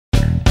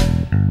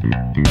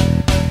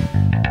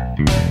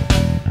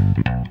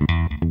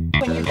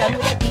When you're done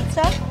with the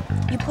pizza,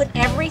 you put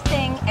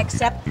everything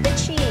except the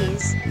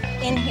cheese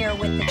in here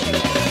with the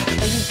chicken.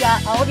 So you've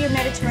got all of your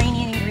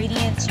Mediterranean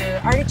ingredients, your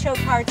artichoke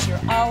hearts, your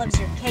olives,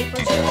 your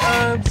capers, your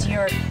herbs,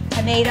 your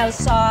tomato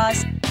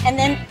sauce, and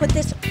then put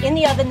this in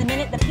the oven the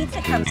minute the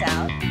pizza comes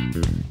out.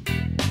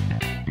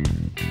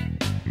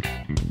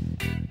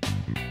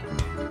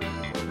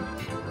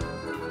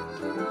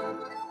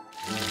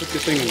 Put the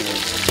thing in there.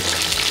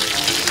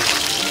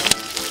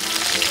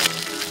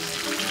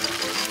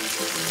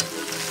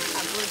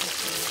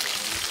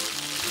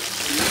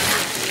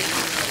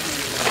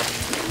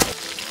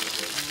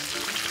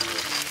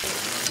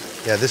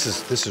 Yeah, this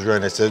is really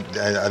nice.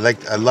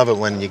 I love it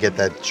when you get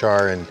that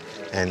char and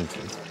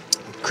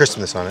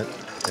crispness on it.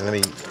 And let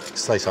me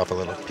slice off a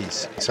little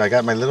piece. So I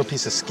got my little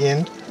piece of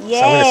skin. Yay.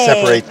 So I'm going to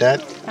separate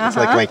that. It's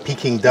like my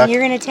Peking duck. And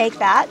you're going to take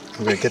that.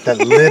 I'm going to get that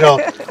little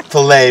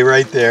fillet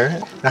right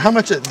there. Now, how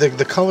much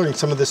the coloring?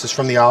 Some of this is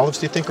from the olives,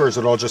 do you think, or is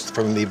it all just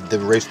from the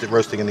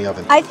roasting in the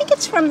oven? I think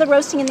it's from the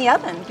roasting in the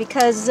oven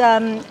because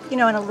you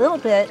know, and a little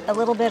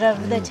bit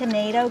of the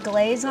tomato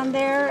glaze on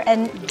there,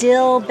 and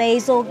dill,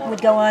 basil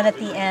would go on at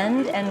the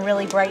end and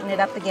really brighten it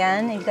up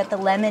again. And you've got the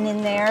lemon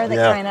in there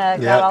that kind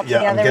of got all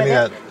together. I'm getting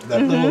with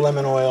that little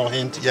lemon oil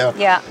hint.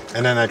 Yeah.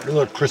 And then that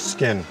little crisp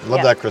skin.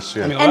 Love that crisp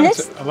skin. I mean,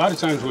 a lot of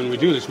times when we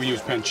do this, we use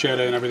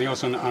pancetta and everything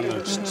else on the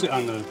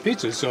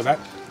pizzas, so that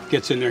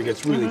gets in there and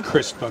gets really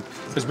crisp. But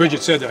as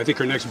Bridget said, I think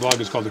her next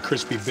blog is called The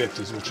Crispy Bit,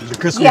 which is The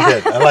Crispy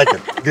Bit. I like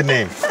it. Good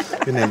name.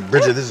 Good name.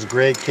 Bridget, this is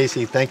great.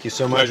 Casey, thank you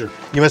so much. Pleasure.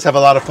 You must have a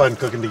lot of fun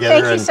cooking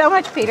together. Thank you so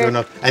much, Peter.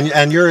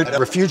 And you're at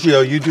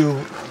Refugio. You do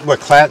what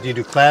class? Do you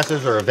do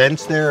classes or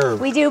events there? Or?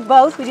 We do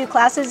both. We do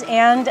classes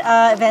and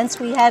events.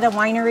 We had a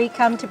winery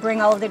come to bring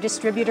all of their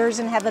distributors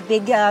and have a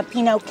big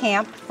Pinot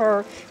camp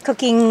for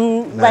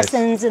cooking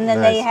lessons, and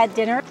then they had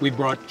dinner. We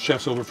brought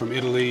chefs over from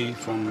Italy,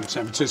 from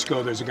San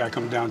Francisco. There's a guy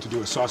coming down to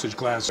do a sausage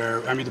class.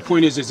 I mean, the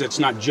point is it's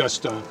not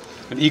just an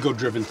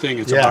ego-driven thing.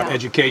 It's about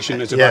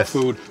education. It's about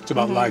food. It's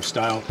about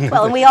lifestyle.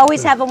 Well, and we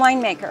always have a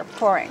winemaker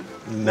pouring.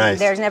 Nice.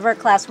 There's never a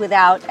class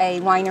without a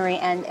winery,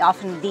 and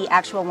often the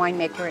actual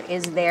winemaker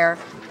is there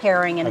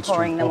pairing and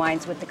pouring the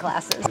wines with the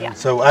classes. Yeah.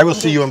 So I will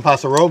see you in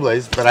Paso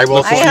Robles, but I will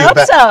also see you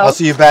back. So. I'll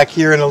see you back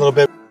here in a little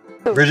bit.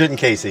 Bridget and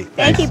Casey.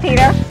 Thank you,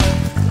 Peter.